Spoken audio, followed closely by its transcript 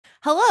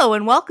Hello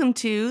and welcome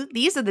to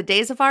These Are the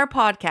Days of Our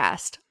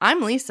Podcast.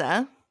 I'm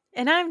Lisa.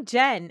 And I'm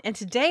Jen, and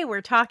today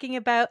we're talking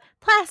about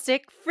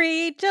Plastic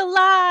Free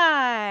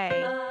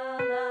July.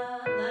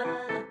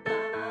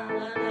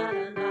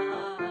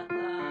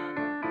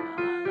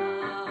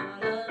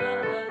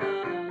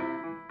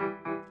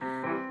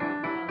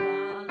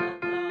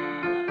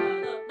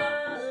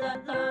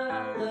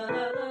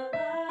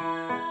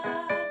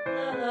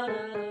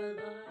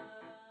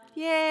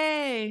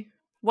 Yay!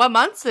 What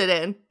month's it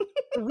in?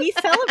 We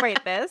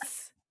celebrate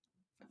this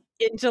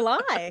in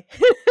July.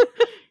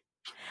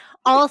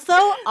 Also,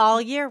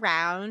 all year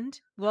round,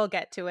 we'll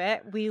get to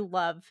it, we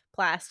love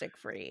plastic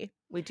free.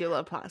 We do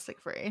love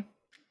plastic free.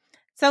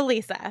 So,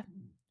 Lisa,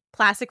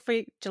 Plastic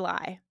Free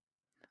July.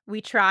 We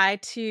try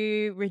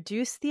to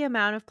reduce the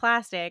amount of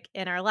plastic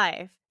in our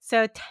life.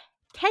 So,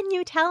 can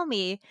you tell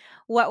me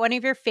what one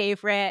of your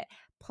favorite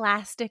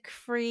plastic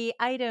free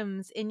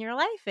items in your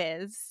life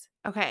is?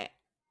 Okay,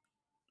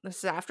 this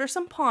is after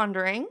some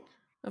pondering,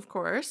 of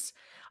course.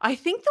 I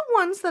think the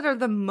ones that are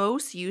the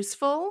most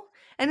useful,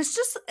 and it's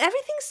just,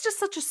 everything's just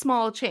such a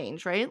small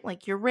change, right?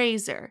 Like your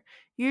razor,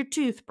 your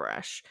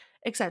toothbrush,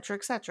 etc.,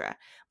 etc.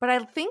 But I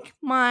think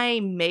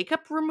my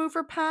makeup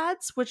remover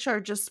pads, which are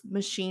just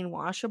machine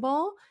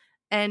washable,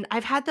 and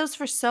I've had those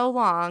for so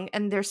long,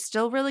 and they're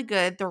still really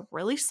good. They're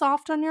really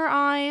soft on your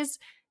eyes,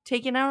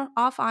 taking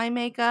off eye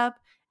makeup,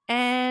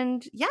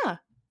 and yeah,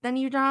 then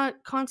you're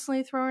not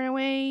constantly throwing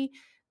away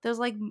those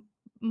like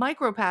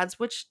micro pads,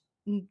 which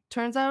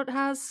turns out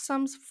has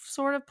some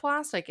sort of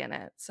plastic in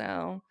it.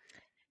 So,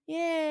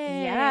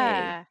 yay!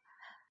 Yeah.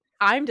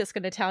 I'm just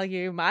going to tell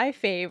you my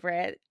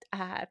favorite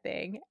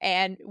thing,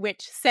 and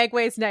which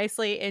segues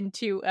nicely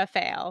into a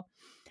fail.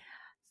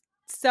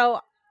 So,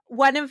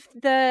 one of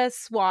the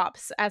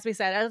swaps, as we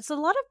said, it's a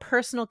lot of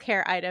personal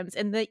care items,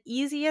 and the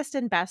easiest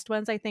and best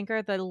ones, I think,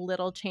 are the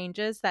little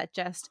changes that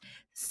just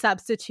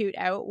substitute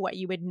out what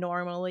you would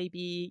normally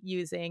be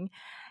using.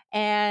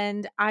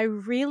 And I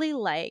really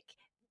like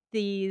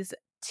these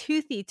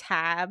toothy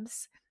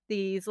tabs,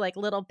 these like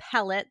little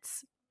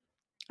pellets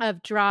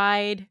of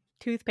dried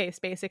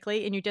toothpaste,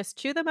 basically, and you just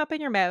chew them up in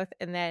your mouth,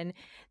 and then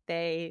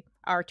they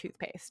are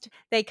toothpaste.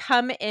 They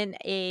come in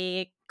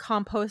a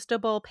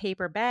compostable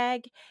paper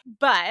bag.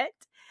 But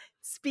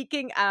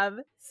speaking of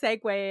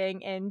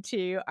segueing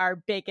into our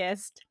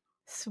biggest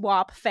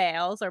swap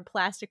fails or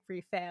plastic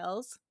free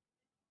fails,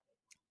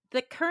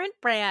 the current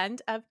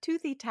brand of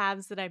toothy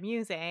tabs that I'm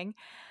using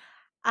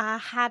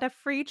had a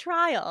free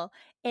trial,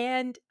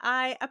 and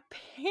I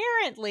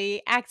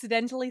apparently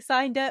accidentally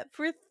signed up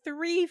for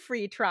 3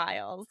 free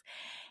trials.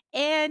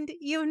 And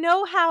you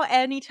know how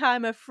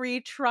anytime a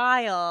free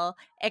trial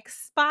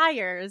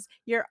expires,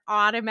 you're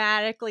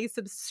automatically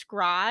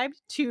subscribed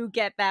to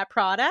get that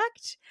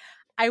product?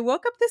 I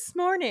woke up this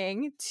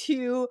morning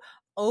to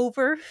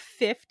over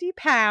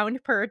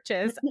 50-pound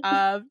purchase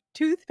of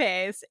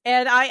toothpaste,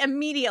 and I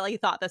immediately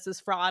thought this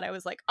was fraud. I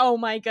was like, oh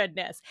my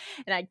goodness.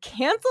 And I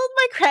canceled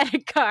my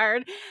credit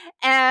card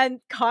and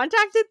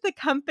contacted the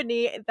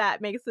company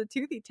that makes the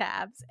toothy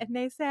tabs, and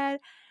they said,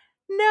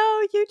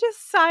 no, you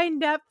just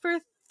signed up for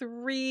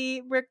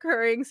 3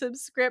 recurring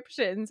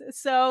subscriptions.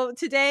 So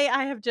today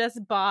I have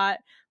just bought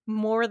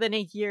more than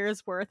a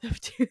year's worth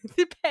of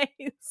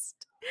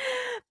toothpaste.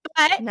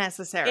 But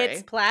Necessary.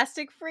 it's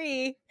plastic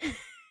free.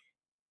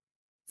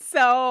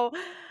 So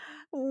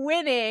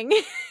winning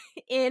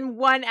in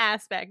one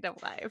aspect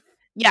of life.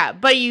 Yeah,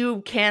 but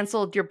you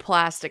canceled your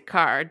plastic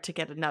card to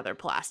get another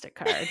plastic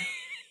card.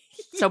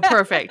 So Yeah.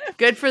 perfect.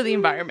 Good for the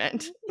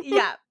environment.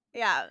 Yeah.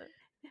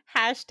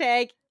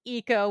 Hashtag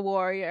eco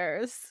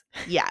warriors.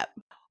 Yeah.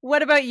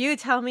 What about you?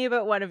 Tell me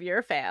about one of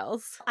your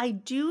fails. I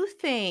do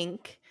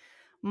think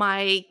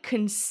my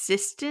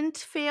consistent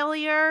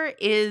failure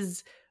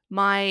is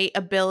my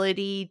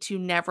ability to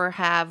never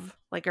have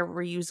like a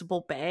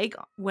reusable bag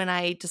when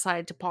I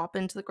decide to pop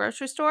into the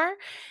grocery store.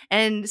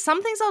 And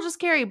some things I'll just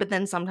carry, but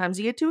then sometimes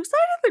you get too excited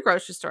at the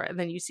grocery store, and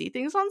then you see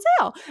things on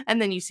sale, and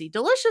then you see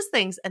delicious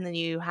things, and then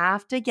you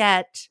have to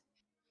get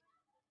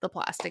the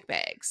plastic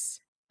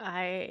bags.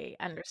 I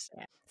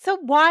understand. So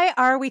why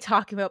are we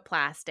talking about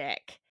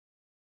plastic?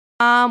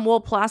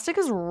 Well, plastic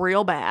is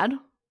real bad.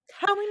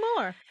 Tell me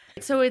more.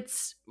 So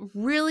it's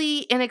really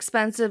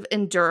inexpensive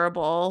and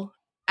durable.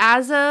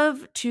 As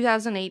of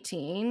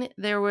 2018,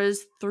 there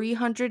was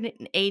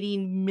 380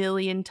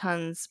 million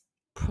tons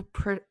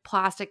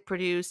plastic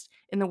produced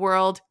in the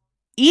world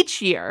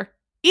each year.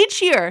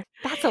 Each year.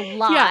 That's a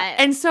lot. Yeah.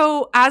 And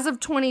so as of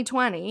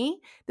 2020,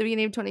 the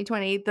beginning of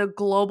 2020, the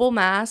global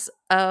mass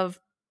of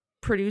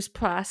produced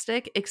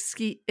plastic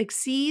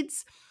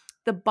exceeds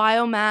the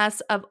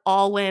biomass of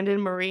all land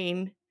and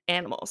marine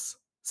animals.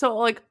 So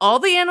like all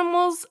the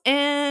animals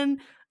in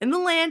the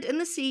land and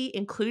the sea,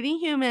 including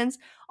humans,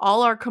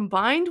 all our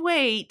combined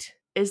weight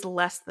is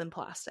less than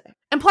plastic.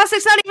 And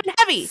plastic's not even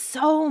heavy.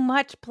 So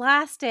much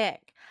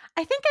plastic.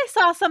 I think I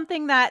saw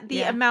something that the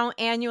Yeah. amount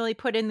annually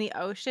put in the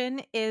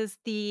ocean is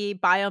the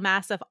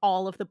biomass of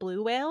all of the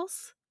blue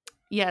whales.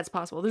 Yeah, it's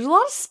possible. There's a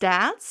lot of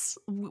stats.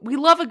 We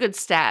love a good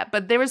stat,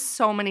 but there was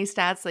so many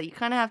stats that you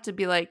kind of have to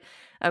be like,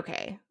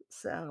 Okay,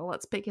 so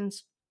let's pick and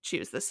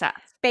choose the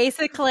stats.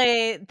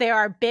 Basically, there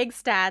are big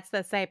stats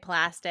that say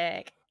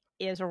plastic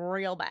is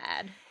real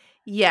bad.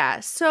 Yeah,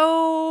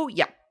 so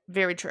yeah,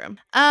 very true.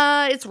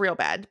 It's real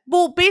bad.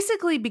 Well,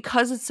 basically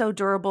because it's so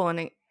durable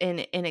and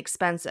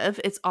inexpensive,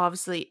 it's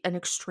obviously an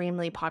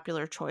extremely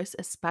popular choice,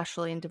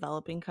 especially in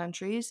developing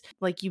countries.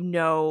 Like,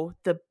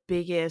 the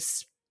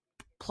biggest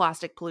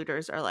plastic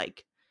polluters are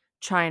like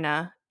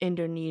China,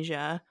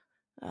 Indonesia,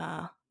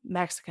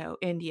 Mexico,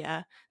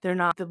 India. They're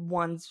not the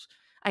ones.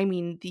 I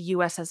mean, the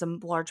US has a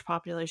large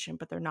population,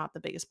 but they're not the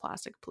biggest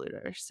plastic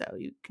polluter. So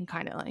you can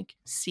kind of like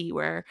see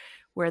where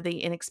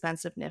the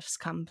inexpensiveness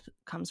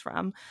comes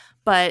from.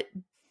 But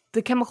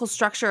the chemical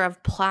structure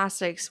of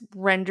plastics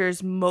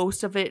renders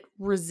most of it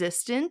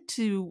resistant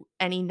to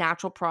any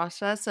natural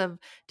process of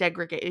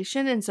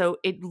degradation, and so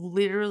it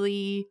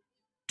literally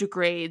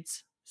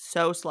degrades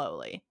so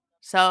slowly.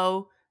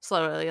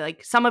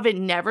 Like some of it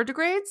never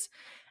degrades,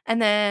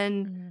 and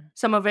then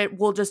some of it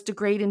will just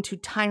degrade into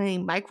tiny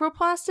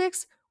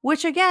microplastics,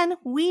 which again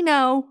we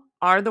know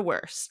are the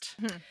worst.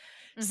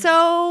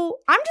 So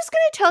I'm just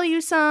going to tell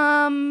you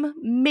some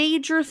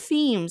major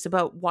themes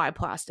about why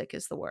plastic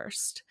is the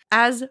worst.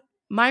 As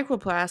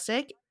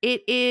microplastic,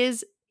 it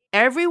is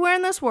everywhere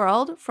in this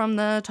world, from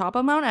the top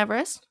of Mount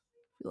Everest.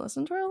 If you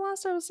listened to our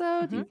last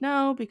episode, you'd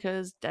know,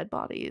 because dead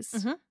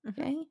bodies.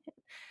 Okay.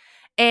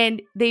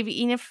 And they've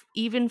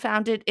even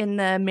found it in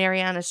the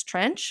Marianas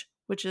Trench,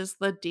 which is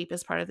the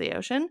deepest part of the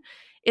ocean.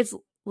 It's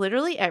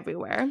literally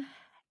everywhere.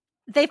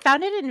 They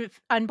found it in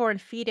unborn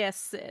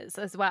fetuses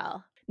as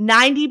well.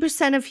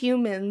 90% of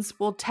humans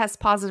will test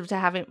positive to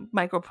having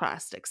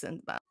microplastics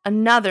in them.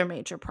 Another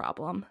major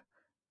problem,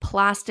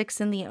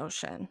 plastics in the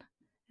ocean.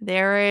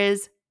 There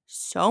is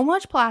so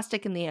much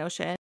plastic in the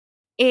ocean.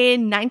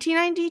 In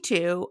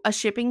 1992, a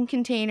shipping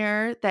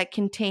container that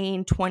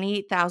contained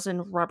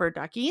 28,000 rubber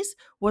duckies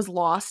was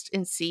lost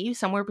in sea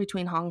somewhere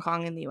between Hong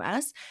Kong and the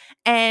US.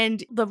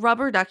 And the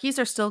rubber duckies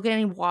are still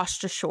getting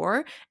washed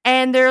ashore,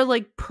 and they're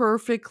like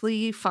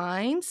perfectly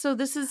fine. So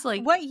this is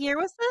like... What year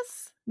was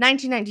this?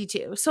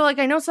 1992. So like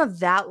I know it's not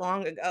that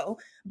long ago,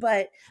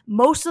 but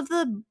most of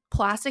the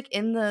plastic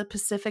in the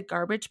Pacific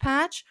garbage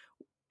patch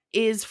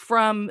is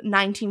from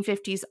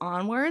 1950s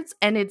onwards,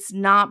 and it's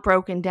not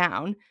broken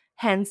down,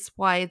 hence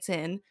why it's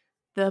in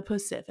the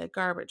Pacific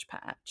garbage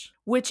patch,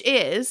 which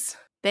is,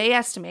 they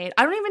estimate,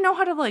 I don't even know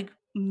how to like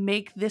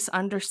make this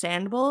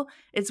understandable,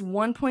 it's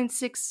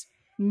 1.6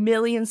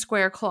 million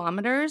square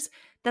kilometers.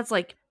 That's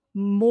like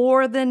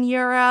more than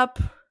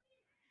Europe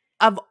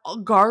of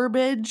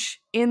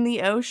garbage in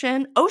the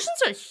ocean.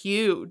 Oceans are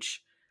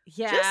huge.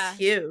 Yeah. Just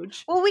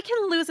huge. Well, we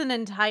can lose an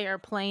entire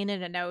plane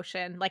in an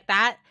ocean. Like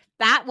that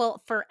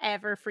will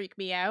forever freak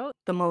me out.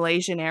 The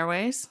Malaysian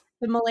Airways.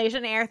 The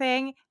Malaysian Air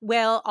thing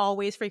will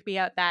always freak me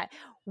out, that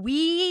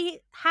we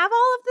have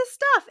all of this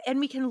stuff and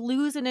we can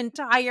lose an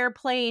entire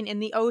plane in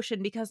the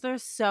ocean because they're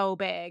so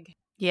big.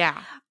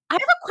 Yeah. I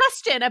have a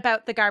question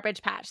about the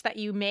garbage patch that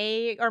you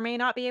may or may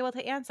not be able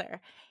to answer.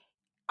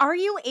 Are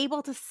you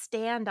able to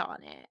stand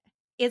on it?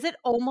 Is it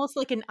almost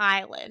like an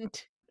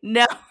island?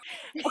 No.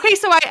 Okay,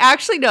 so I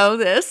actually know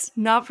this,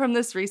 not from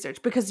this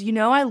research, because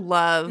I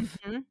love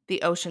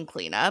the ocean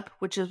cleanup,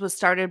 which was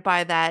started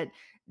by that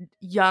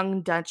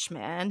young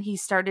Dutchman. He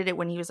started it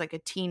when he was like a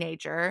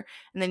teenager,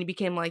 and then he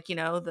became like,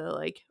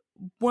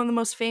 one of the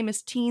most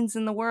famous teens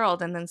in the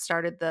world, and then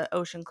started the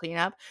ocean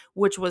cleanup,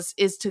 which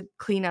is to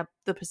clean up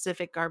the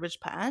Pacific garbage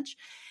patch.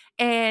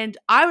 And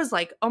I was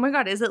like, oh my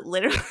God, is it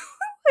literally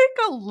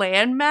like a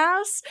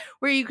landmass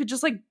where you could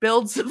just like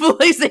build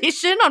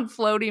civilization on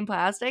floating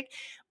plastic?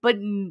 But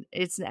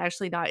it's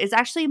actually not. It's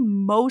actually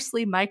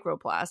mostly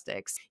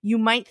microplastics. You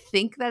might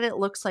think that it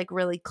looks like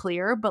really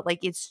clear, but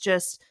like it's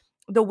just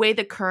the way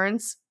the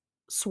currents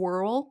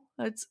swirl,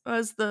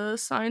 as the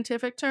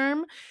scientific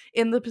term,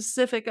 in the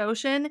Pacific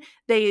Ocean.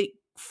 They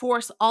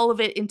force all of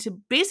it into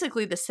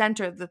basically the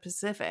center of the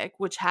Pacific,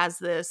 which has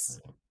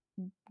this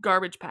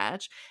garbage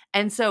patch.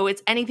 And so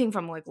it's anything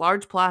from like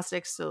large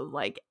plastics to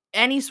like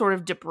any sort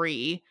of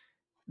debris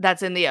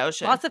that's in the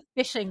ocean. Lots of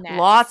fishing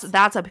nets.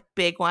 That's a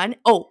big one.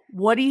 Oh,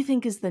 what do you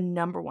think is the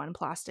number one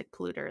plastic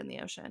polluter in the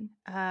ocean?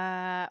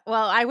 Well,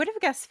 I would have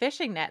guessed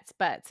fishing nets,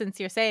 but since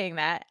you're saying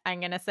that,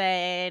 I'm going to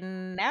say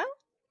no.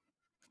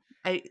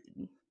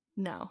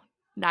 No,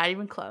 not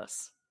even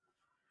close.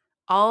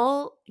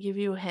 I'll give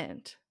you a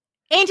hint.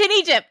 Ancient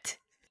Egypt.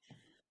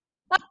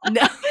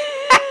 No.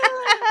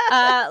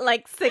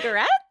 Like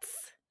cigarettes?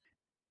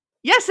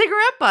 Yeah,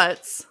 cigarette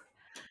butts.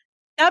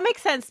 That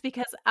makes sense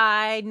because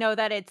I know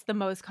that it's the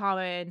most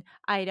common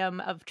item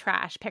of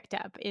trash picked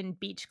up in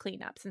beach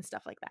cleanups and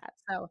stuff like that.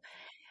 So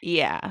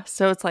yeah,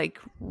 so it's like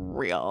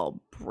real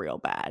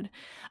bad.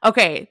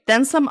 Okay,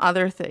 then some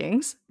other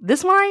things.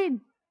 This one I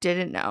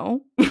didn't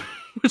know,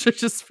 which I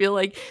just feel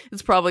like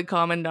it's probably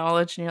common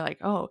knowledge, and you're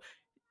like, oh,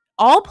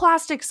 all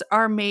plastics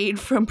are made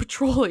from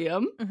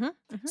petroleum.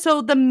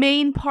 So the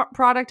main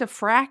product of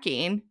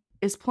fracking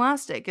is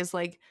plastic, is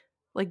like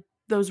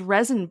those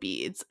resin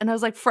beads. And I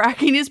was like,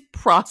 fracking is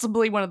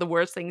possibly one of the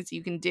worst things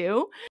you can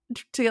do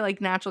to like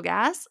natural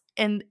gas.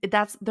 And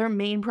that's their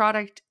main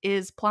product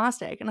is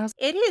plastic. And I was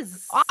It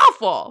is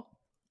awful.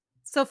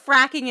 So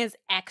fracking is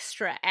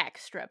extra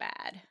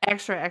bad.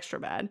 Extra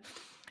bad.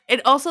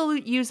 It also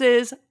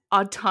uses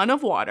a ton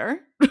of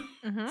water.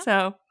 Mm-hmm.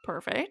 So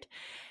perfect.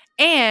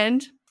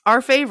 And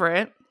our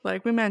favorite,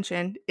 like we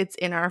mentioned, it's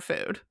in our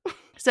food.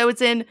 So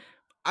it's in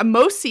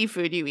most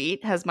seafood you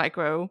eat has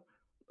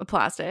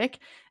microplastic.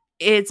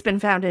 It's been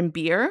found in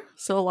beer.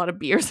 So a lot of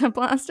beers have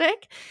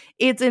plastic.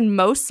 It's in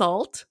most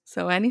salt.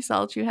 So any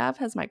salt you have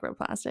has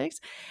microplastics.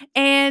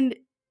 And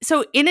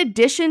so in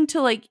addition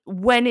to like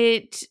when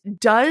it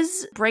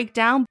does break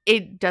down,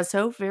 it does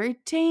so very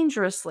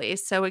dangerously.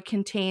 So it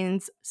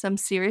contains some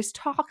serious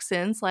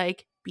toxins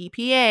like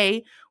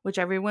BPA, which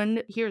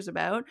everyone hears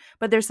about.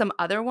 But there's some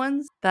other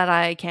ones that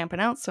I can't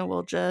pronounce, so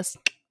we'll just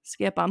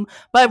skip them.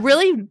 But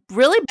really,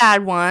 really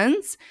bad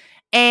ones.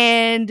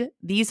 And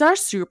these are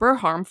super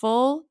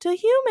harmful to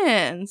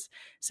humans.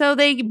 So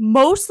they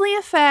mostly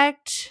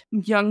affect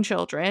young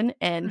children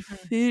and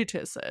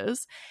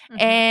fetuses.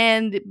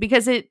 And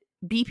because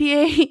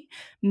BPA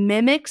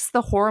mimics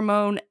the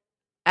hormone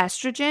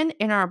estrogen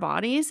in our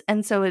bodies.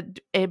 And so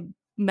it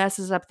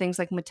messes up things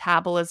like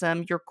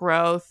metabolism, your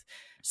growth,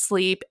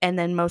 sleep, and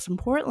then most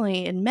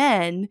importantly in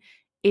men,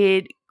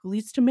 it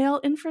leads to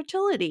male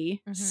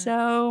infertility.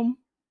 So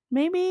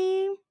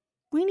maybe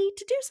we need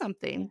to do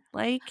something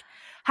like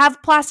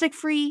have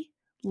plastic-free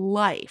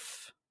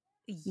life,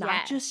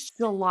 not just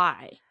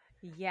July.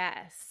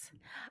 Yes.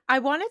 I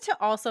wanted to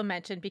also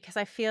mention, because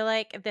I feel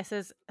like this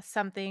is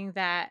something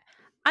that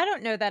I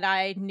don't know that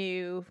I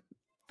knew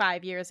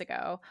 5 years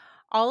ago.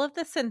 All of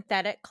the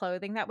synthetic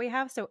clothing that we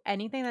have, so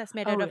anything that's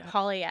made out of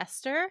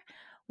polyester,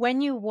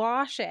 when you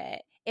wash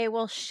it, it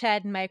will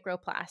shed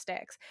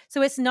microplastics.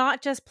 So it's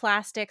not just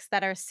plastics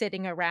that are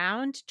sitting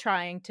around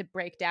trying to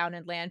break down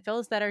in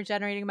landfills that are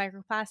generating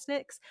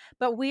microplastics,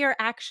 but we are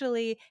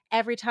actually,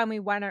 every time we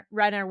run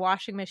our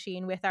washing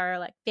machine with our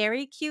like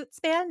very cute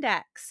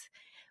spandex,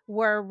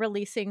 we're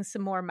releasing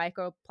some more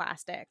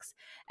microplastics.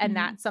 And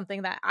that's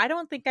something that I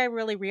don't think I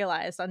really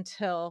realized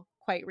until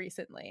quite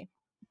recently.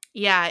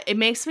 Yeah, it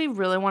makes me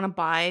really want to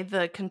buy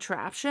the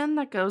contraption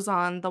that goes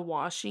on the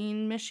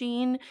washing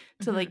machine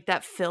to like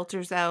that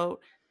filters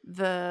out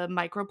the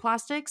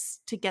microplastics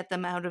to get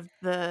them out of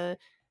the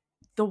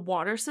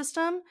water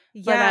system.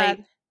 Yeah.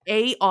 But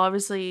I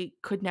obviously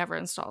could never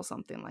install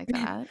something like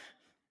that.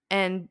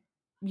 And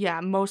yeah,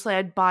 mostly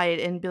I'd buy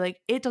it and be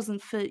like, it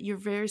doesn't fit your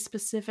very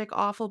specific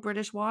awful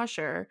British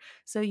washer.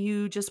 So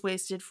you just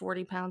wasted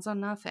 40 pounds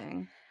on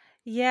nothing.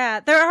 Yeah,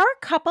 there are a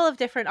couple of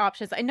different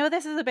options. I know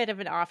this is a bit of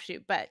an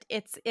offshoot, but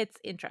it's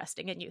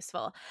interesting and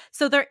useful.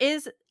 So there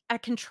is a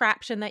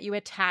contraption that you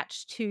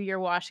attach to your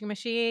washing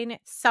machine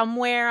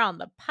somewhere on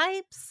the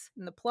pipes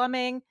and the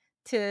plumbing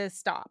to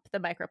stop the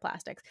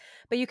microplastics.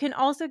 But you can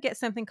also get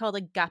something called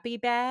a guppy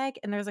bag,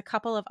 and there's a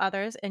couple of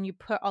others, and you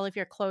put all of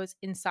your clothes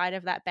inside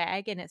of that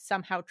bag and it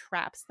somehow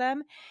traps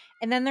them.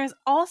 And then there's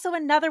also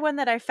another one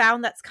that I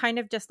found that's kind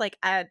of just like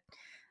a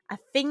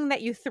thing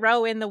that you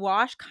throw in the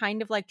wash,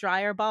 kind of like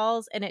dryer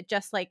balls, and it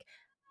just like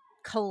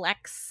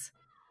collects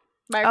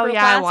microplastics. Oh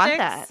yeah, I want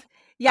that.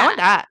 Yeah. I want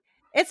that.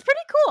 It's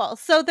pretty cool.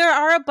 So there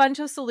are a bunch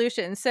of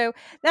solutions. So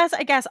that's,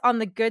 I guess, on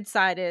the good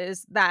side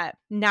is that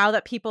now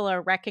that people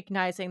are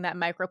recognizing that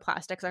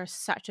microplastics are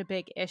such a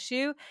big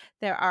issue,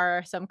 there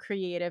are some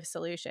creative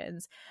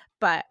solutions.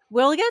 But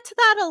we'll get to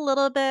that a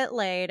little bit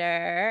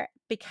later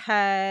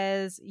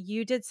because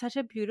you did such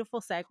a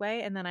beautiful segue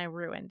and then I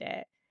ruined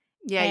it.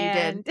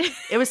 Yeah, you did.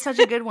 It was such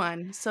a good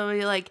one. So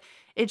like,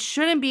 it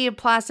shouldn't be a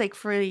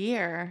plastic-free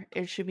year.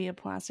 It should be a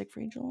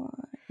plastic-free July.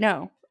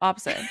 No,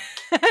 opposite.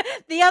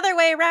 The other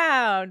way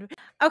around.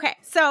 Okay,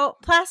 so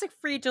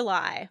plastic-free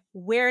July.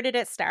 Where did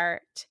it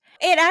start?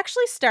 It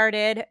actually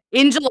started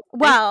in July.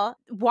 Well,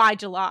 why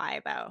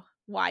July though?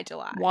 Why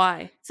July?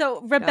 Why?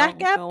 So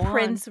Rebecca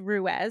Prince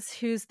Ruiz,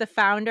 who's the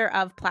founder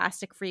of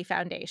Plastic Free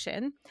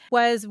Foundation,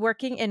 was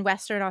working in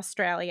Western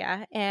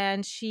Australia,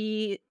 and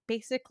she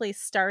basically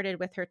started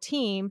with her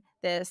team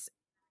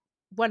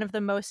one of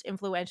the most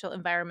influential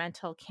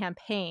environmental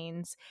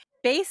campaigns.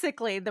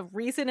 Basically, the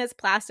reason it's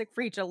Plastic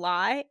Free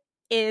July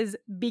is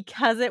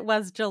because it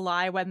was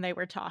July when they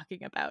were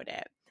talking about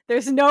it.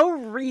 There's no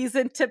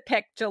reason to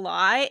pick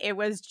July. It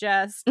was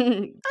just,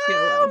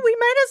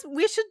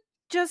 we should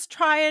just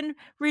try and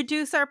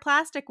reduce our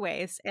plastic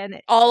waste.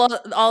 And all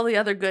the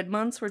other good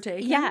months were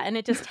taken. Yeah, and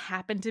it just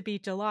happened to be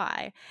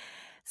July.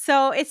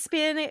 So it's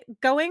been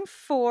going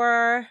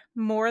for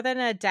more than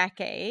a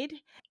decade.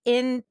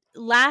 In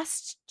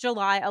last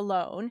July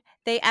alone,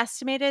 they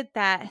estimated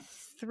that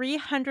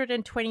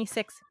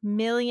 326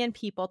 million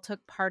people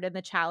took part in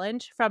the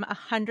challenge from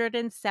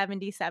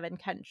 177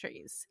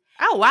 countries.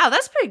 Oh, wow,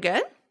 that's pretty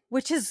good.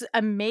 Which is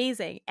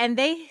amazing. And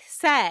they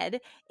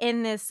said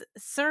in this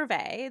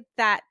survey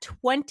that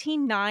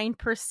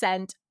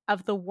 29%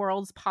 of the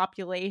world's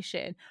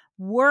population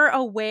were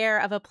aware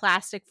of a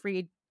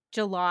plastic-free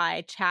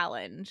July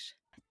challenge.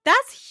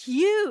 That's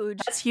huge.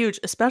 That's huge,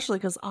 especially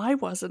because I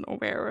wasn't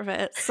aware of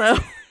it. So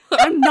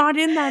I'm not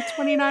in that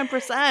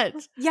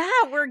 29%. Yeah,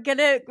 we're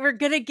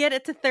gonna get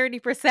it to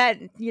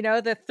 30%. You know,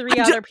 the three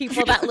other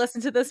people that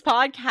listen to this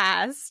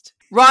podcast.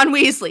 Ron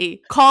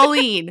Weasley,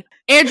 Colleen,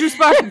 Andrew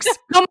Sparks,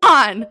 come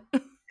on.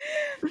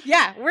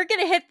 Yeah, we're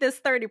gonna hit this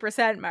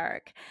 30%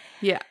 mark.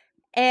 Yeah.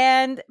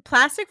 And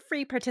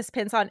plastic-free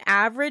participants on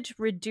average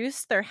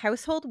reduce their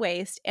household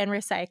waste and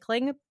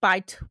recycling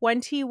by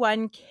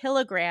 21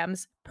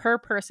 kilograms per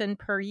person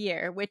per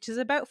year, which is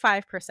about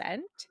 5%.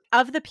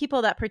 Of the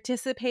people that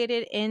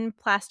participated in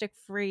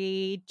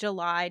plastic-free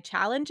July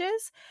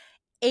challenges,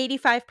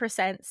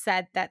 85%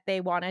 said that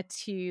they wanted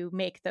to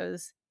make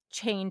those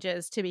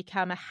changes to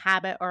become a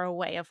habit or a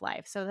way of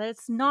life. So that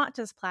it's not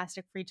just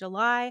plastic-free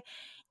July,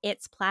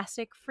 it's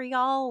plastic-free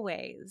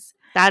always.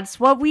 That's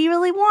what we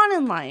really want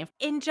in life.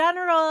 In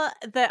general,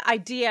 the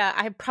idea,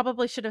 I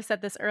probably should have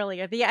said this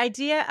earlier, the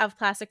idea of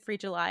plastic-free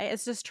July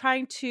is just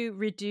trying to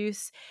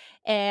reduce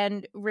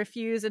and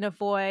refuse and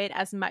avoid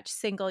as much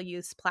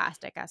single-use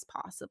plastic as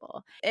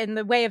possible. And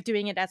the way of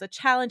doing it as a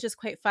challenge is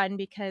quite fun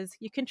because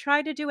you can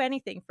try to do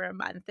anything for a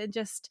month and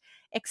just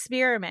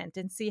experiment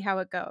and see how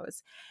it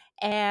goes.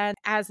 And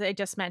as I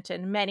just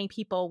mentioned, many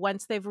people,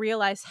 once they've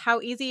realized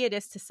how easy it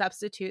is to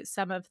substitute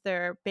some of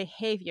their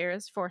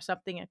behaviors for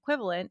something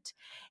equivalent,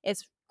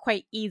 it's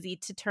quite easy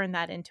to turn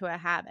that into a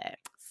habit.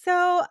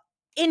 So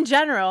in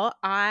general,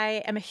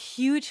 I am a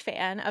huge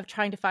fan of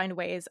trying to find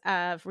ways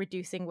of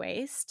reducing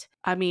waste.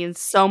 I mean,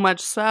 so much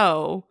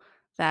so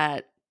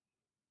that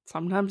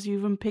sometimes you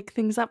even pick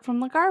things up from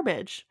the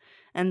garbage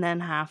and then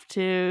have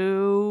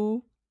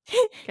to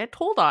get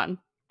told on.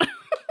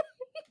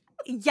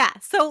 Yeah,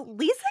 so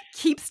Lisa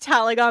keeps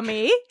telling on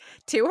me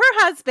to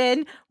her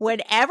husband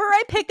whenever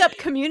I pick up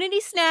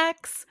community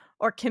snacks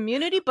or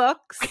community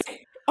books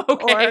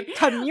or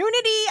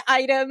community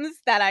items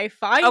that I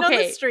find on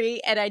the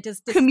street, and I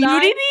just decide...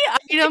 Community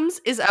items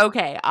is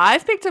okay.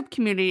 I've picked up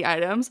community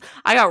items.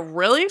 I got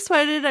really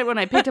excited when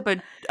I picked up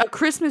a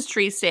Christmas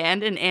tree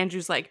stand, and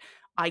Andrew's like,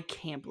 I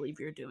can't believe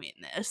you're doing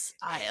this.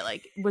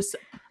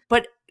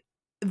 But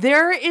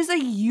there is a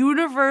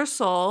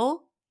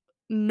universal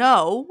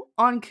no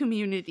on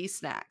community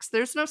snacks.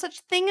 There's no such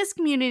thing as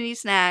community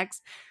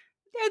snacks.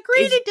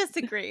 Agree to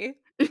disagree.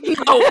 No.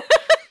 I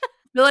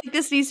feel like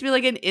this needs to be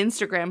like an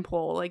Instagram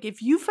poll. Like,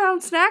 if you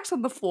found snacks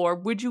on the floor,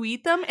 would you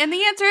eat them? And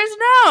the answer is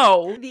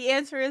no. The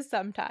answer is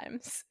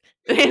sometimes.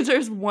 The answer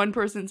is one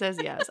person says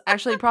yes.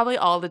 Actually, probably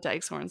all the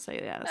Dykeshorns say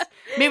yes.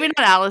 Maybe not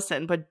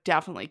Allison, but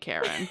definitely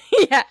Karen.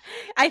 Yeah.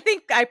 I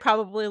think I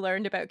probably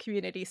learned about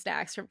community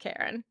snacks from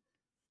Karen.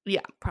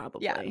 Yeah,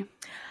 probably. Yeah.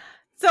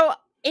 So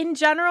in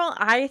general,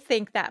 I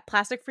think that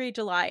Plastic-Free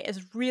July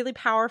is really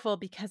powerful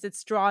because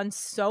it's drawn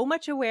so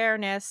much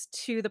awareness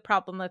to the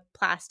problem of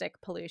plastic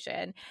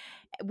pollution.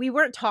 We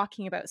weren't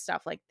talking about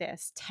stuff like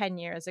this 10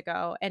 years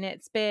ago, and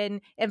it's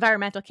been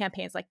environmental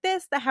campaigns like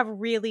this that have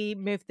really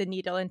moved the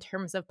needle in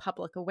terms of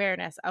public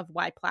awareness of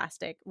why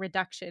plastic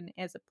reduction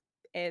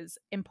is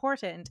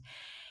important.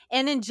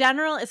 And in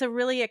general, it's a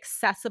really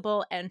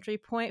accessible entry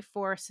point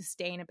for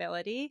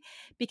sustainability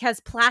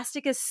because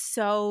plastic is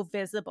so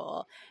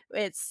visible.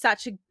 It's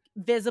such a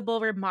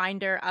visible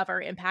reminder of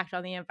our impact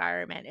on the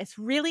environment. It's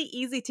really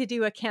easy to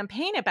do a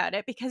campaign about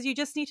it because you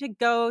just need to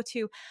go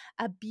to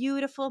a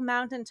beautiful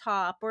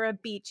mountaintop or a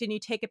beach and you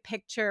take a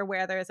picture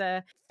where there's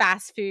a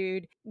fast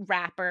food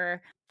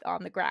wrapper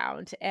on the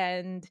ground.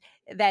 And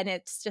then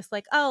it's just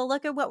like, oh,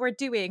 look at what we're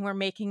doing. We're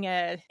making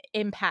an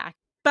impact.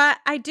 But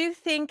I do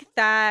think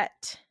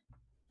that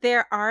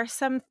there are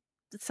some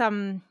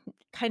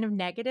kind of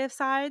negative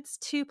sides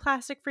to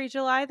Plastic-Free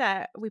July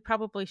that we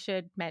probably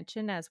should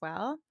mention as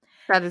well.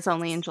 That is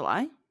only in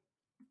July?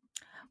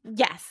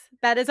 Yes,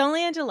 that is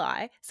only in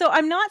July. So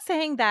I'm not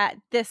saying that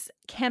this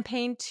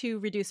campaign to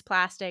reduce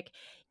plastic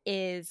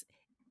is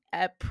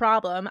a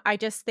problem. I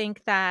just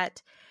think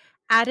that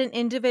at an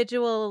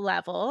individual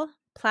level,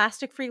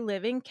 plastic-free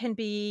living can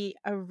be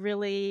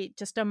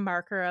just a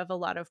marker of a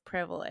lot of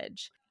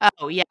privilege.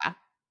 Oh, yeah.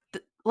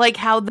 Like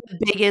how the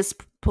biggest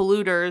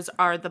polluters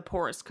are the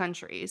poorest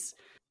countries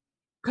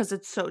because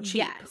it's so cheap.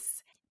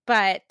 Yes,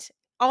 but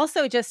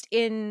also just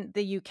in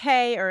the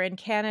UK or in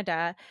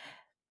Canada,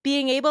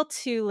 being able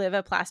to live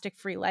a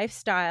plastic-free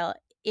lifestyle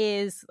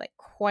is like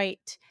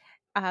quite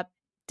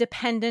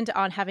dependent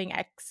on having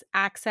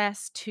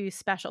access to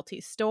specialty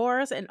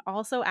stores and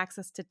also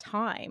access to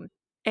time.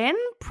 And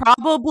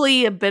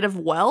probably a bit of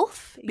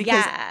wealth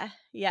because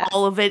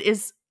all of it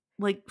is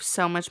like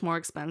so much more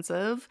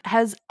expensive.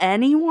 Has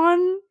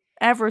anyone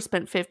ever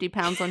spent 50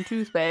 pounds on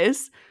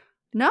toothpaste?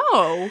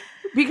 No,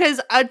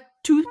 because a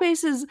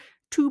toothpaste is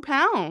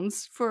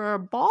 £2 for a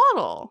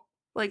bottle,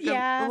 like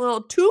a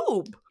little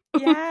tube.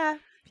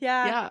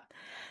 Yeah.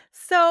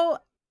 So,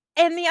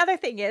 and the other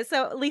thing is,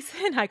 so Lisa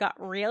and I got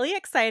really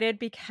excited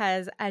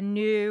because a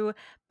new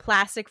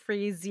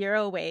plastic-free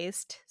zero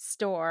waste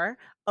store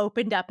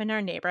opened up in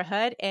our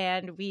neighborhood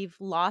and we've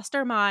lost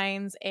our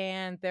minds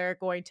and they're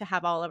going to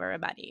have all of our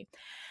money.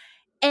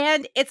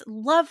 And it's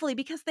lovely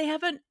because they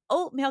have an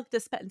oat milk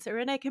dispenser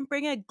and I can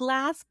bring a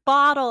glass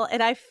bottle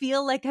and I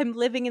feel like I'm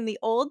living in the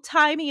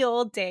old-timey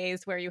old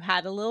days where you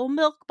had a little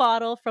milk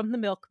bottle from the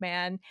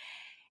milkman.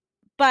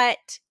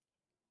 But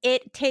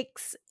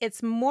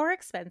it's more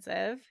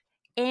expensive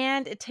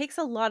and it takes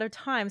a lot of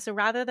time. So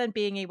rather than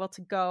being able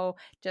to go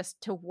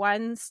just to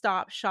one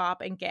stop shop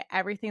and get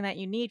everything that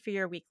you need for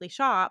your weekly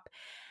shop,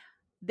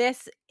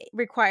 this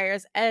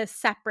requires a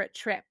separate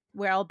trip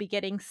where I'll be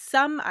getting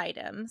some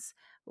items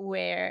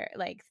where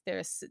like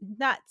there's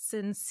nuts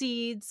and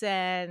seeds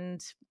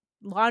and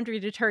laundry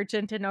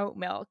detergent and oat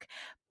milk,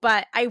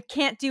 but I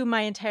can't do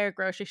my entire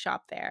grocery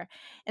shop there.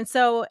 And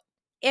so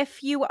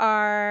if you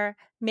are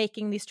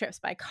making these trips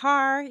by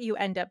car, you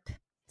end up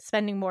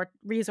spending more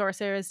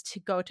resources to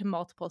go to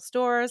multiple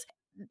stores.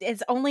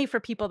 It's only for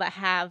people that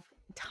have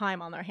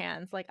time on their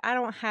hands. Like I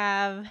don't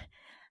have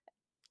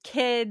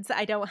kids,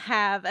 I don't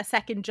have a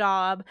second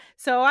job,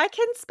 so I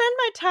can spend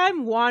my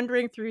time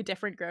wandering through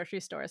different grocery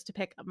stores to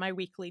pick up my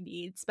weekly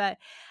needs. But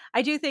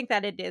I do think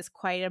that it is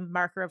quite a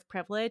marker of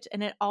privilege.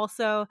 And it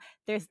also,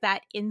 there's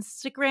that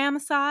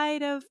Instagram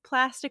side of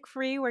plastic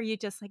free where you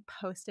just like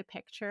post a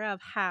picture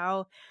of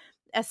how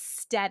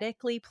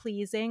aesthetically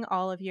pleasing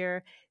all of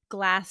your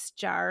glass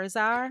jars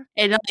are.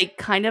 And like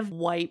kind of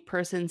white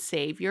person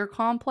savior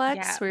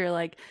complex Yeah. where you're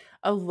like,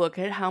 oh, look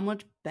at how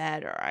much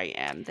better I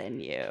am than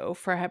you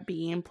for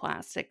being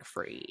plastic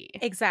free.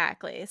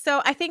 Exactly.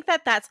 So I think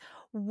that that's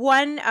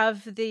one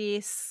of the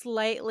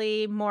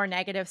slightly more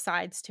negative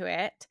sides to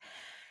it.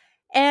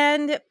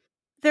 And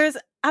there's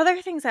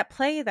other things at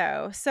play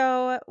though.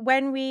 So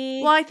when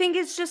we Well, I think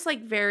it's just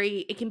like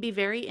it can be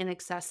very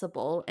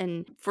inaccessible.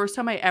 And first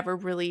time I ever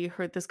really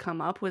heard this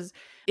come up was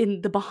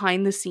in the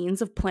behind the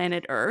scenes of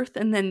Planet Earth.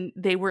 And then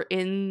they were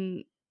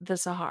in the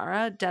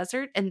Sahara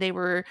Desert and they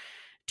were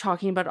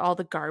talking about all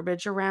the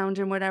garbage around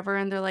and whatever.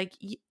 And they're like,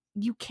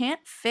 you can't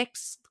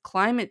fix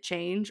climate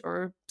change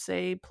or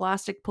say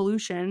plastic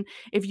pollution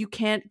if you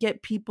can't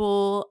get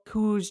people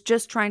who's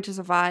just trying to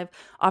survive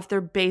off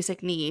their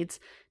basic needs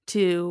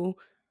to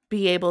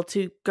be able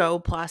to go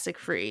plastic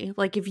free.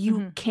 Like if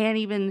you can't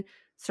even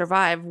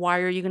survive, why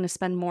are you going to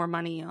spend more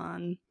money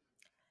on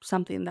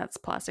something that's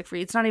plastic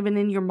free? It's not even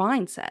in your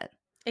mindset.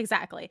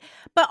 Exactly.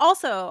 But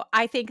also,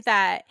 I think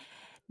that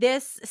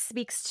this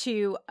speaks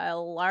to a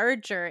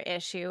larger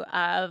issue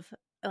of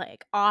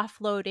like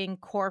offloading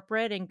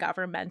corporate and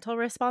governmental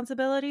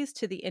responsibilities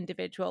to the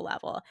individual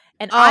level.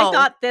 And I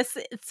thought this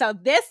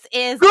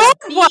is good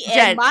one, in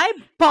Jen. my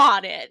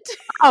bonnet.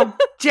 Oh,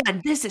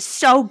 Jen, this is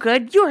so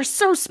good. You're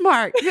so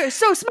smart. You're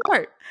so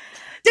smart.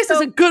 This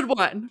is a good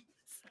one.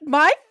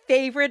 My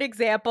favorite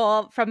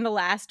example from the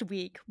last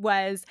week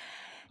was,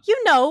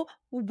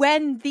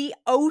 when the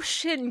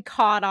ocean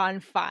caught on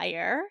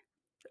fire.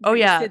 Oh,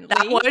 yeah.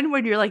 That one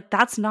when you're like,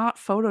 that's not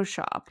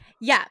Photoshop.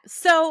 Yeah.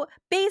 So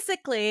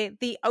basically,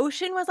 the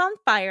ocean was on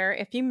fire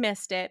if you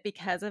missed it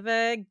because of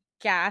a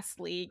gas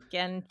leak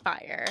and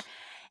fire.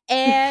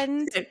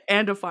 And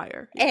a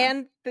fire. Yeah.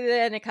 And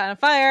then it caught on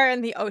fire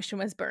and the ocean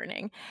was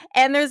burning.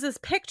 And there's this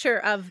picture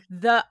of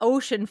the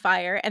ocean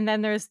fire. And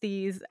then there's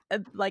these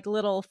like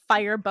little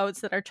fire boats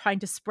that are trying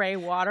to spray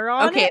water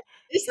on it.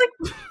 It's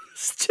like,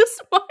 it's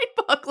just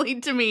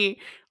mind-boggling to me.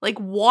 Like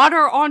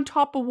water on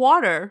top of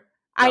water.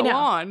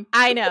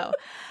 I know.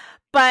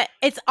 But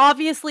it's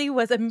obviously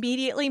was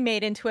immediately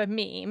made into a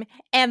meme.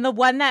 And the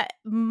one that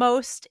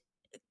most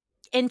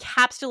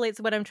encapsulates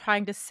what I'm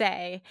trying to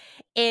say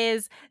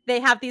is they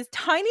have these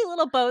tiny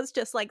little boats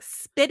just like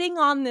spitting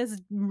on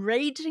this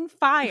raging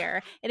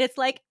fire. And it's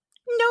like,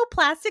 no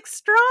plastic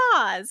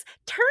straws,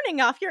 turning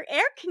off your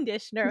air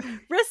conditioner,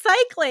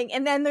 recycling.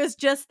 And then there's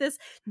just this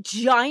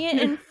giant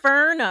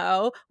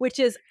inferno, which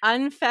is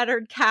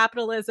unfettered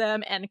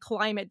capitalism and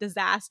climate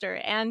disaster.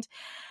 And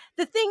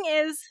the thing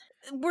is,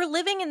 we're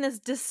living in this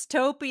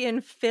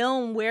dystopian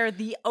film where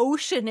the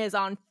ocean is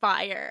on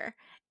fire.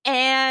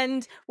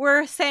 And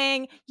we're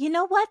saying, you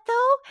know what,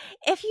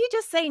 though? If you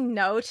just say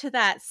no to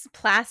that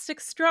plastic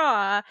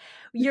straw,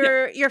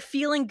 you're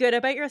feeling good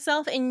about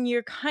yourself and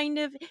you're kind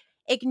of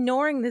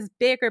ignoring this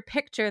bigger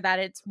picture that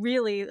it's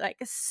really like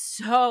it's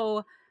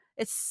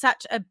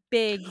such a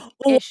big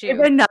issue. I have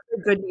another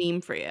good meme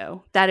for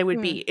you that it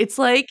would be. It's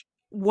like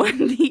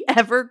when the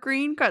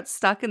Evergreen got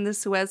stuck in the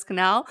Suez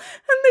Canal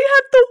and they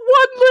had the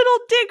one little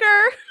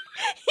digger.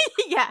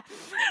 Yeah.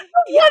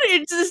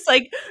 It's just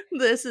like,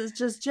 this is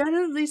just Jen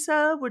and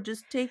Lisa. We're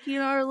just taking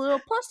our little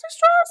plastic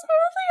straws out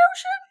of the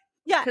ocean.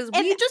 Yeah. Because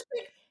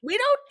we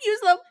don't use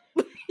them.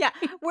 Yeah.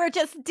 We're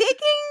just digging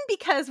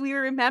because we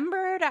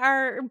remembered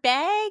our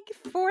bag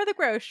for the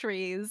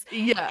groceries.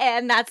 Yeah.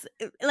 And that's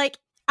like,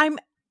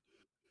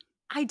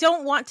 I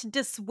don't want to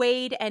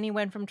dissuade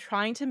anyone from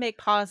trying to make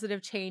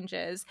positive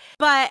changes,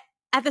 but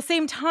at the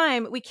same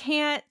time, we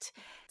can't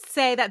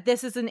say that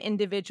this is an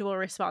individual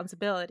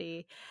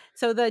responsibility.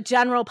 So the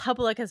general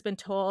public has been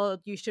told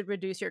you should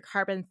reduce your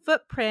carbon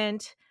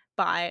footprint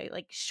by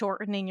like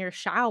shortening your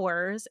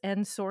showers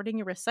and sorting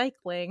your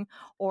recycling,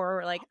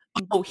 or like,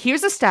 oh,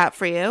 here's a stat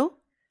for you.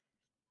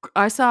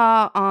 I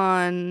saw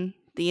on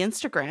the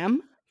Instagram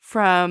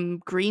from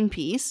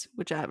Greenpeace,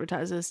 which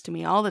advertises to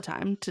me all the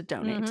time to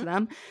donate to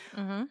them.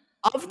 Mm-hmm.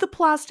 Of the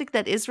plastic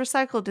that is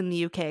recycled in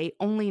the UK,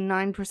 only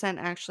 9%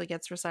 actually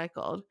gets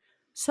recycled.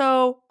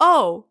 So,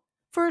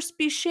 first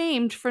be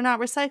shamed for not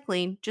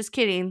recycling. Just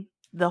kidding.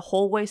 The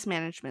whole waste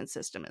management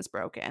system is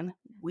broken.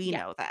 We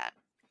know that.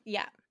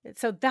 Yeah.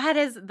 So that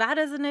is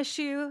an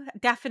issue,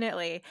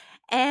 definitely.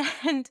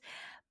 And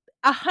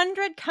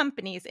 100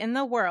 companies in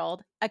the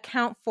world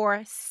account for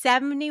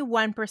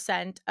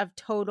 71% of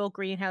total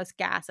greenhouse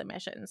gas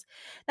emissions.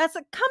 That's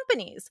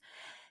companies.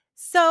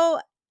 So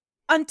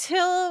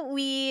until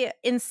we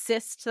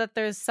insist that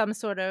there's some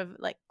sort of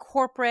like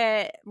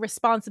corporate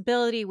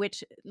responsibility,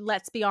 which,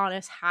 let's be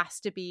honest, has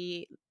to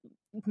be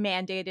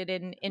mandated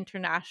in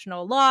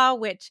international law,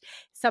 which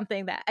is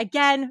something that,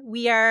 again,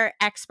 we are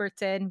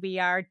experts in. We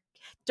are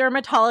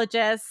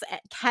dermatologists,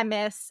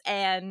 chemists,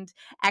 and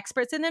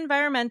experts in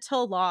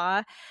environmental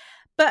law.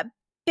 But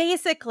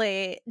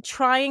basically,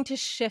 trying to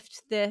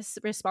shift this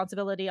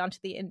responsibility onto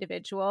the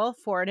individual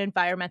for an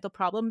environmental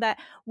problem that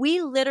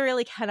we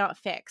literally cannot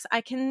fix. I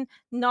can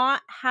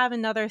not have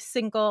another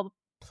single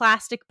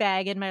plastic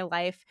bag in my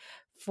life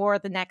for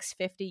the next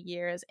 50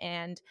 years,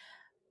 and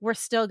we're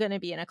still going to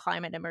be in a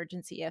climate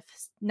emergency if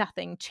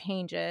nothing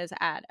changes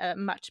at a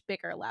much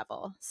bigger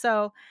level.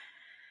 So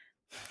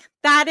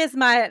that is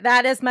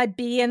my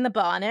bee in the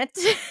bonnet.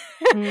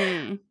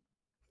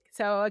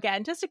 So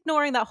again, just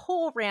ignoring that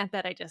whole rant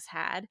that I just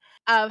had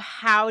of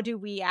how do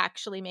we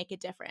actually make a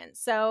difference.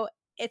 So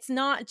it's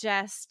not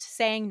just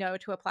saying no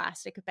to a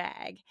plastic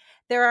bag.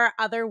 There are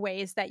other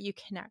ways that you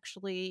can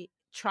actually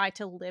try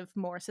to live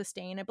more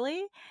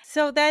sustainably.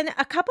 So then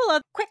a couple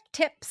of quick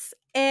tips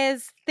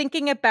is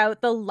thinking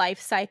about the life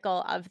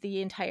cycle of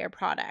the entire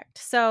product.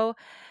 So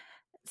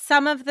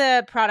some of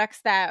the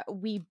products that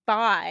we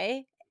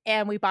buy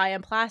and we buy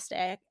in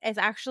plastic is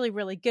actually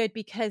really good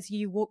because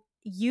you will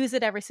use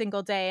it every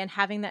single day, and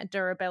having that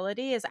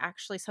durability is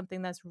actually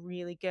something that's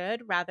really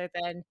good rather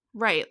than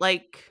right,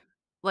 like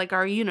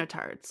our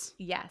unitards.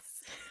 Yes.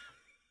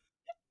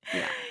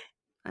 Yeah.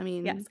 I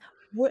mean, yes.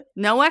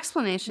 No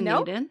explanation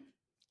needed.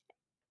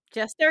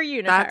 Just their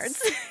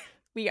unitards.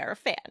 We are a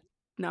fan.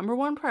 Number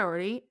one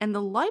priority, and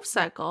the life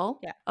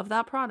cycle of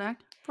that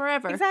product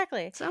forever.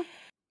 Exactly. So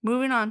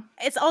moving on.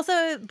 It's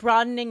also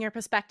broadening your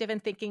perspective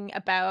and thinking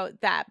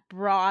about that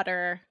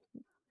broader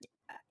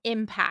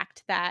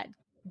impact that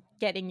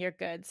getting your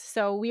goods.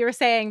 So we were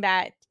saying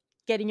that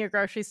getting your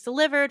groceries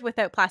delivered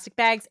without plastic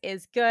bags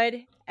is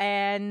good,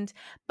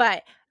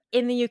 but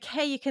in the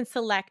UK, you can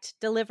select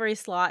delivery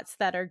slots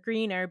that are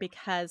greener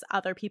because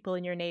other people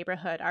in your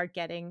neighborhood are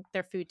getting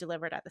their food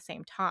delivered at the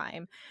same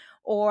time.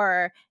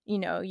 Or,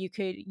 you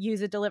could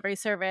use a delivery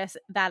service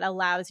that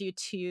allows you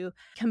to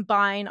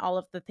combine all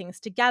of the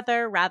things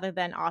together rather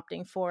than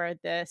opting for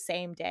the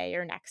same day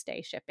or next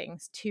day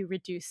shippings to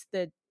reduce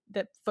the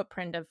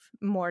footprint of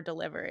more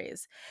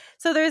deliveries.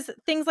 So there's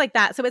things like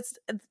that. So it's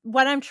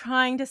what I'm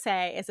trying to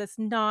say is it's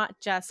not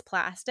just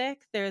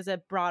plastic. There's a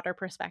broader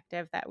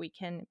perspective that we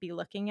can be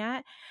looking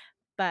at.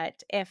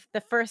 But if the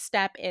first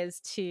step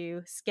is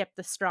to skip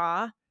the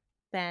straw,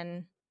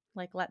 then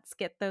let's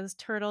get those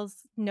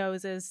turtles'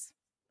 noses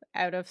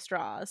out of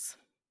straws.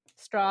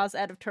 Straws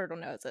out of turtle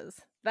noses.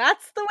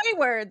 That's the way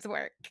words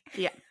work.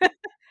 Yeah.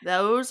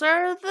 Those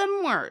are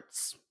the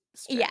words.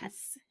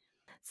 Yes.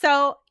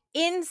 So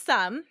in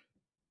sum,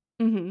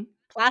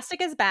 plastic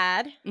is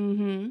bad.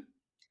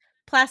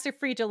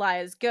 Plastic-free July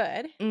is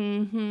good.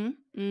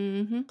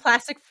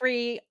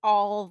 Plastic-free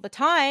all the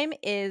time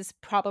is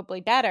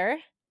probably better.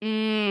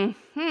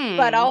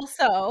 But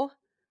also,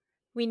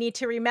 we need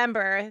to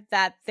remember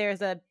that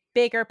there's a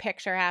bigger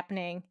picture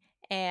happening,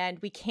 and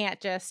we can't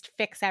just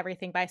fix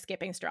everything by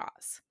skipping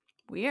straws.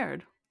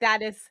 Weird.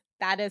 That is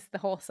the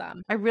whole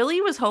sum. I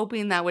really was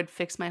hoping that would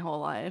fix my whole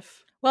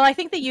life. Well, I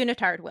think the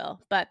unitard will,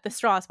 but the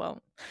straws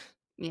won't.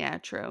 Yeah,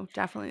 true.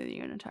 Definitely the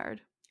unitard.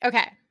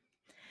 Okay.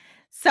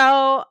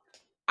 So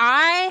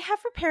I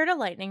have prepared a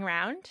lightning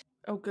round.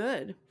 Oh,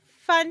 good.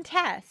 Fun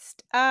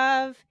test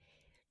of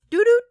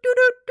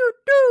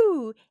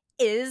do-do-do-do-do-do.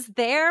 Is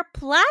there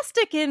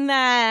plastic in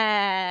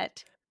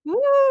that?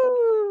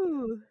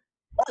 Woo!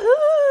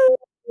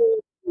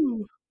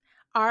 Woo!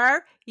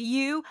 Are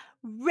you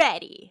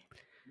ready?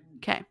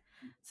 Okay.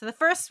 So the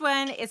first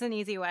one is an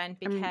easy one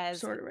because I'm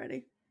sort of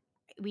ready.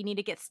 We need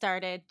to get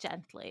started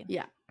gently.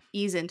 Yeah.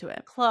 Ease into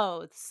it.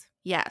 Clothes.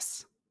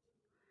 Yes.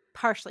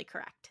 Partially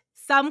correct.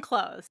 Some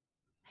clothes.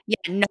 Yeah,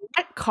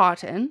 not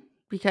cotton,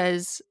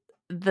 because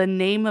the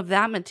name of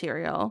that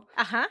material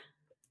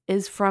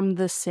is from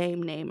the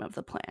same name of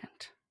the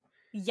plant.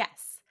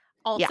 Yes.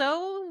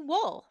 Also,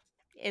 wool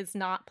is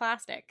not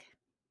plastic.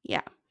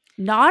 Yeah.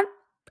 Not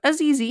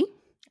as easy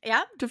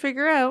to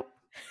figure out,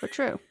 but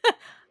true.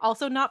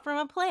 Also not from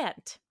a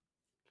plant.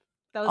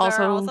 Those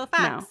are also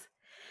facts. No.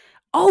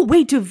 Oh,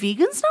 wait, do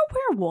vegans not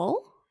wear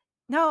wool?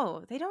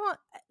 No, they don't.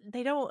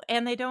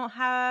 And they don't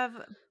have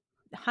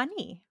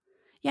honey.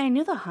 Yeah, I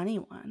knew the honey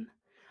one.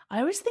 I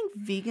always think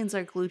vegans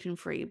are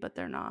gluten-free, but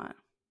they're not.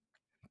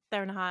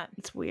 They're not.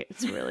 It's weird.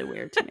 It's really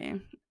weird to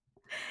me.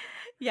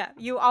 Yeah,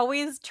 you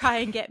always try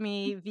and get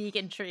me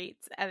vegan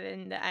treats,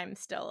 and I'm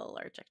still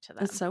allergic to them.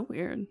 That's so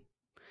weird.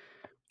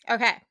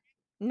 Okay,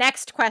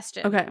 next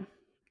question. Okay.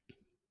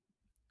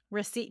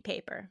 Receipt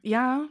paper.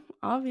 Yeah,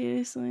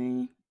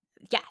 obviously.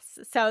 Yes,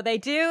 so they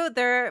do.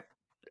 They're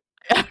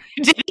I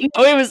didn't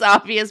know it was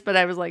obvious, but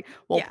I was like,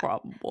 well, Yeah.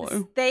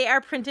 probably. They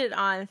are printed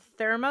on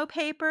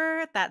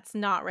thermopaper that's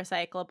not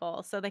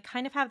recyclable. So they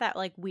kind of have that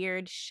like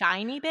weird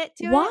shiny bit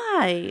to it. Why,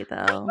 I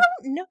though? don't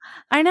know.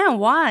 I know.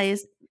 Why?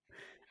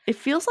 It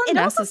feels It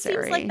also seems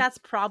unnecessary. like that's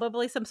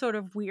probably some sort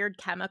of weird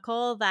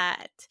chemical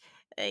that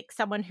like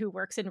someone who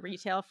works in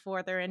retail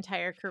for their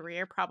entire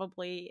career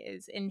probably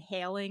is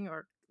inhaling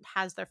or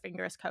has their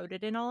fingers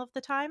coated in all of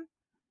the time.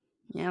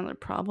 Yeah, they're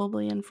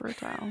probably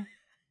infertile.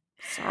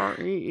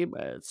 Sorry,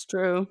 but it's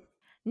true.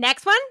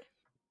 Next one,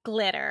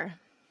 glitter.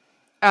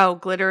 Oh,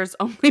 glitter is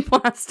only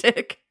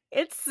plastic.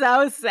 It's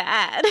so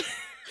sad.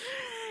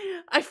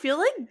 I feel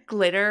like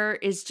glitter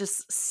is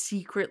just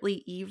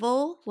secretly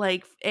evil.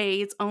 Like,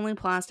 it's only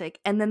plastic.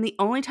 And then the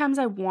only times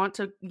I want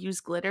to use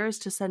glitter is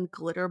to send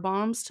glitter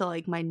bombs to,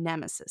 like, my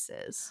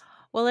nemesises.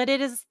 Well, it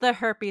is the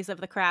herpes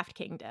of the craft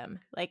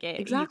kingdom. Like,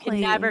 Exactly.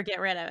 You can never get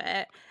rid of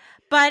it.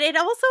 But it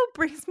also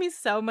brings me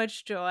so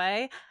much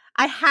joy.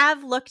 I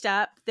have looked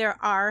up, there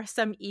are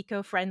some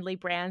eco-friendly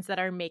brands that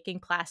are making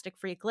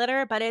plastic-free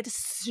glitter, but it's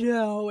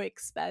so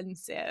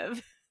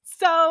expensive.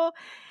 So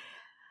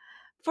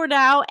for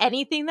now,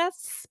 anything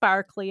that's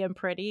sparkly and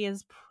pretty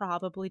is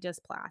probably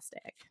just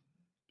plastic.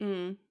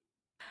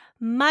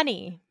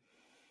 Money.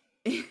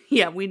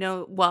 Yeah, we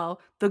know,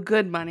 well, the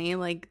good money,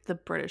 like the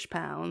British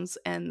pounds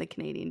and the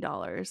Canadian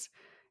dollars.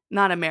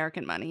 Not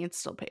American money, it's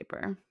still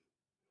paper.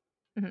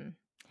 Mm-hmm.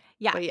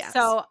 Yeah, But yes.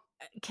 So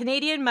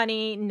Canadian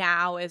money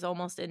now is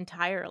almost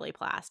entirely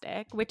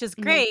plastic, which is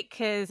great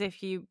because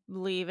if you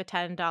leave a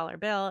 $10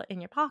 bill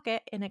in your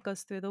pocket and it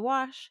goes through the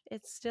wash,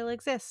 it still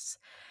exists.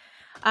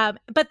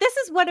 But this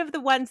is one of the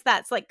ones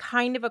that's like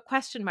kind of a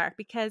question mark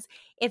because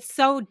it's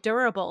so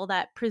durable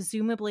that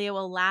presumably it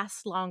will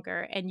last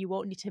longer and you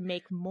won't need to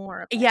make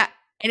more of it. Yeah,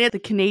 and the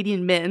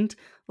Canadian Mint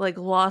like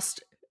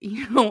lost,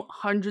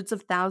 hundreds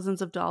of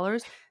thousands of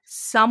dollars.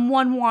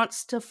 Someone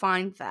wants to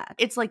find that.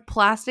 It's like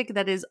plastic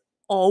that is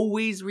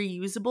always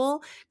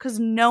reusable because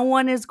no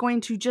one is going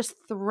to just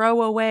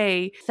throw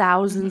away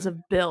thousands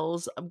of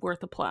bills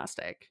worth of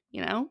plastic,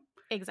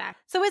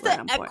 Exactly. So it's Right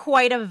on point.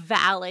 quite a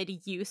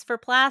valid use for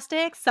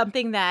plastic,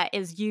 something that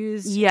is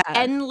used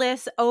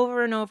endless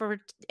over and over.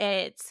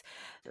 It's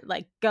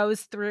like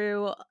goes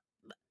through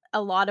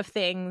a lot of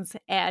things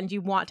and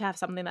you want to have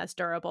something that's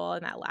durable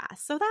and that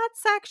lasts. So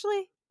that's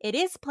actually, it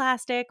is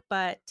plastic,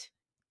 but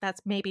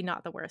that's maybe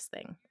not the worst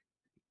thing.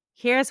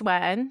 Here's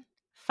one,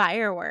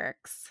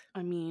 fireworks.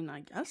 I mean, I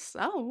guess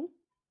so.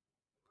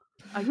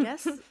 I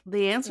guess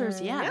the answer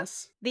is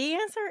yes. Yep. The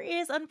answer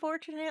is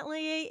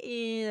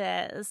unfortunately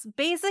yes.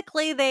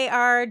 Basically, they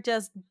are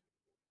just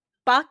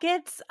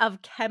buckets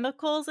of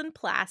chemicals and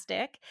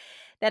plastic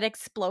that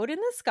explode in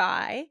the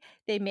sky.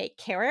 They make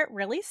Carrot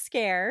really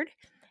scared.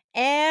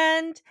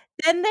 And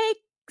then they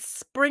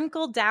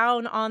sprinkle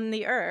down on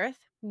the earth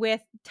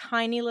with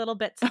tiny little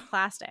bits of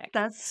plastic.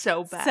 That's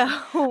so bad.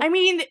 So, I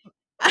mean,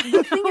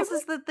 the thing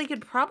is that they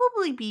could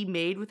probably be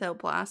made without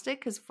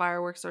plastic because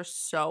fireworks are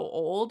so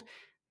old.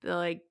 They're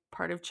like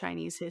part of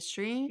Chinese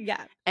history.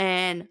 Yeah.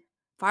 And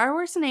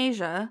fireworks in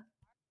Asia,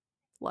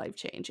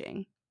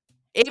 life-changing.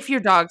 If your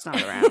dog's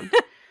not around.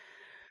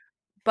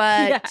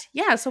 But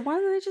yeah, so why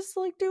don't they just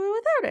like do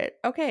it without it?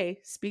 Okay,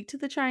 speak to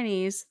the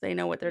Chinese. They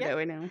know what they're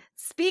doing now.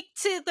 Speak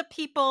to the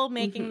people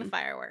making the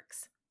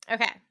fireworks.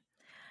 Okay.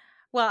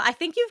 Well, I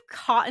think you've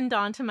cottoned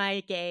onto my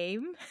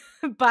game,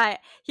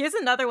 but here's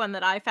another one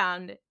that I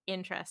found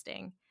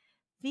interesting.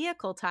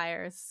 Vehicle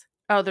tires.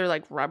 Oh, they're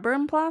like rubber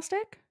and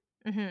plastic?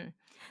 Mm-hmm.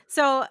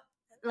 So,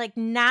 like,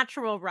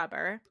 natural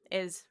rubber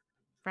is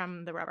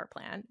from the rubber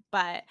plant,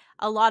 but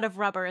a lot of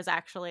rubber is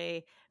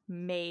actually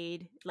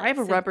made. Like, I have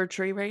a rubber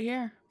tree right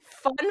here.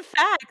 Fun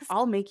facts.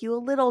 I'll make you a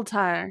little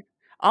tire.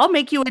 I'll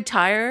make you a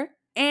tire,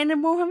 and it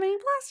won't have any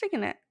plastic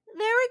in it. There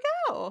we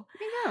go.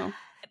 There you go.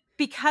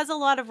 Because a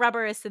lot of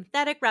rubber is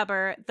synthetic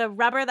rubber, the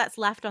rubber that's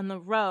left on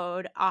the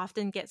road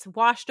often gets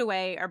washed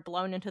away or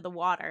blown into the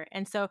water.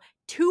 And so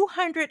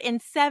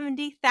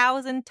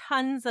 270,000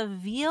 tons of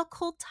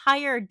vehicle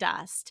tire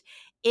dust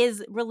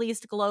is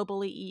released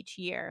globally each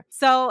year.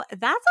 So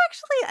that's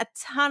actually a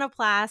ton of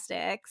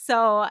plastic.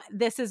 So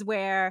this is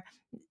where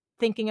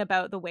thinking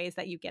about the ways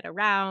that you get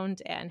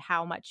around and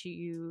how much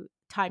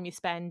time you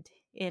spend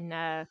in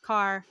a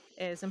car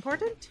is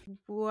important.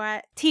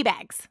 What? Tea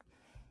bags.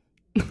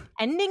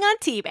 Ending on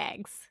tea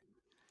bags.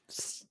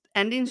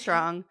 Ending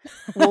strong.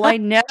 Well, I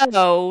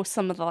know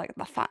some of the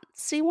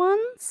fancy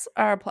ones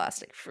are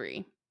plastic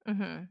free.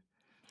 Mm-hmm.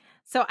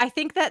 So I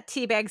think that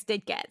tea bags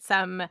did get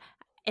some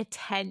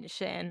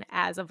attention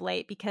as of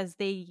late because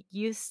they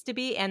used to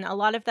be, and a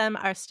lot of them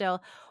are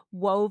still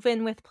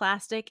woven with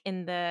plastic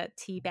in the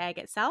tea bag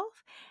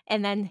itself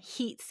and then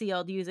heat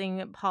sealed using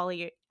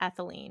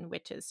polyethylene,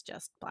 which is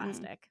just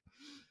plastic.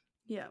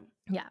 Yeah.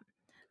 Yeah.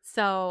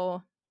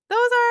 So those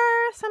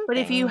are some But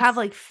things. if you have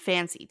like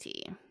fancy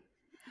tea,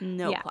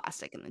 no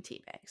plastic in the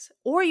tea bags.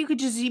 Or you could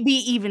just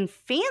be even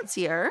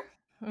fancier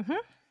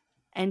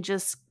and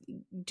just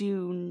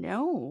do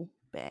no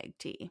bag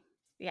tea.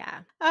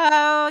 Yeah.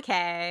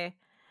 Okay.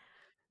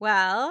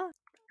 Well,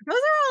 those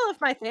are all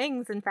of my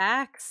things and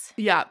facts.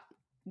 Yeah.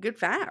 Good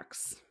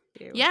facts.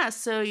 Ew. Yeah,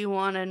 so you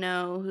want to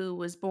know who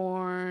was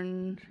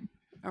born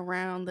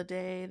around the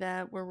day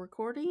that we're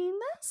recording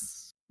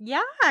this?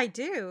 Yeah, I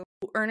do.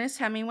 Ernest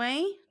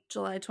Hemingway,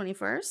 July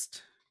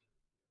 21st.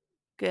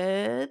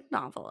 Good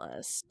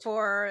novelist.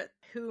 For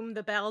whom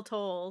the bell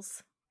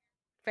tolls.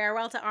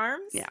 Farewell to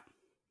Arms? Yeah.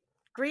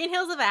 Green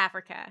Hills of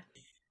Africa.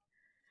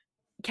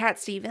 Cat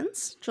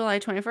Stevens, July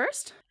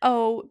 21st.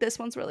 Oh, this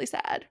one's really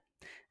sad.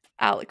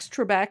 Alex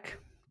Trebek,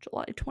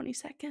 July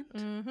 22nd.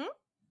 Mm-hmm.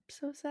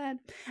 So sad.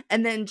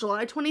 And then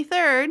July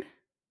 23rd,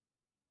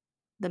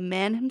 the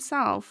man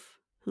himself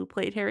who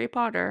played Harry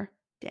Potter,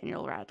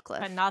 Daniel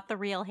Radcliffe. But not the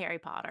real Harry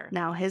Potter.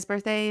 Now, his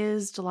birthday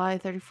is July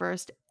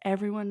 31st.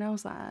 Everyone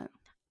knows that.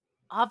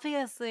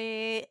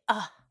 Obviously.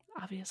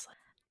 Obviously.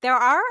 There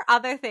are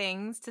other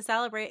things to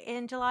celebrate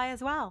in July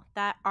as well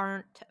that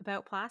aren't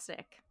about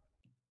plastic.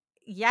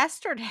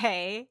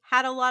 Yesterday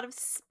had a lot of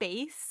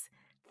space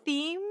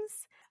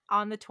themes.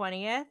 On the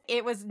 20th,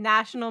 it was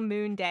National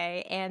Moon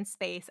Day and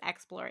Space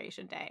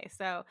Exploration Day.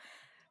 So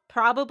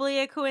probably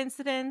a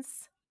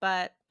coincidence,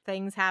 but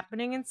things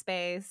happening in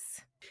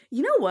space.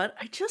 You know what?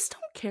 I just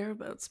don't care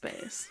about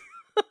space.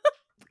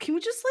 Can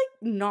we just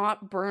like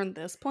not burn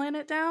this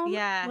planet down?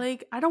 Yeah.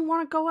 Like, I don't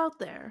want to go out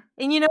there.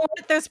 And you know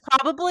what? There's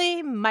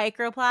probably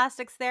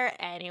microplastics there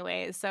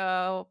anyway.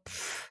 So,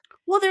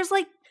 well, there's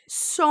like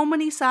so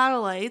many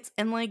satellites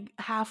and like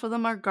half of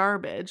them are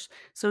garbage.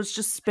 So it's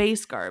just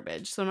space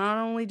garbage. So not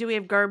only do we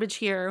have garbage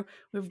here,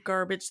 we have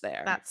garbage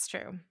there. That's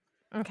true.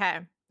 Okay.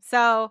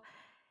 So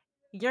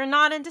you're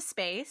not into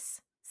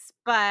space,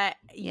 but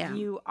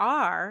you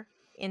are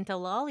into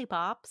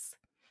lollipops.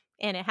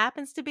 And it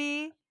happens to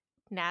be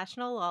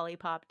National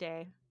Lollipop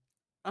Day.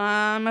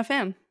 I'm a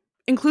fan.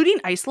 Including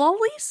ice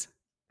lollies?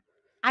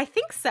 I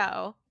think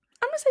so.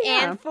 I'm going to say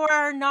yeah. And for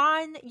our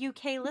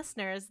non-UK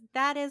listeners,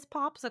 that is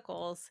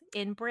popsicles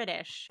in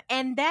British.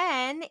 And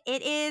then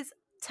it is,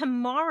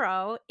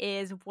 tomorrow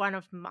is one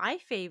of my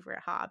favorite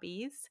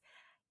hobbies,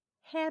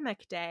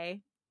 hammock day.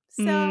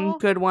 So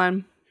good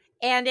one.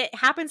 And it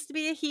happens to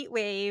be a heat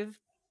wave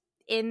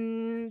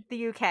in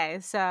the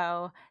UK.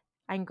 So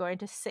I'm going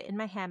to sit in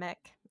my hammock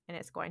and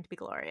it's going to be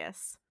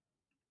glorious.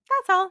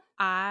 That's all.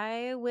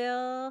 I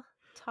will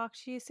talk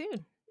to you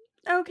soon.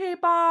 Okay,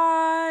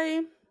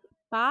 bye.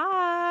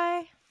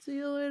 Bye. See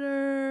you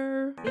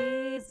later.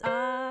 These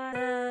are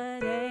the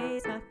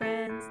days, my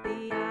friends,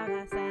 the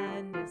hours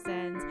and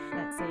descends.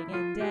 Let's sing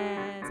and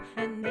dance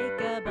and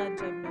make a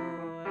bunch of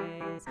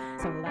noise.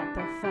 So let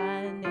the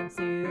fun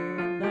ensue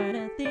and learn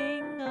a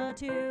thing or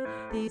two.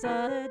 These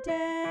are the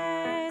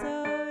days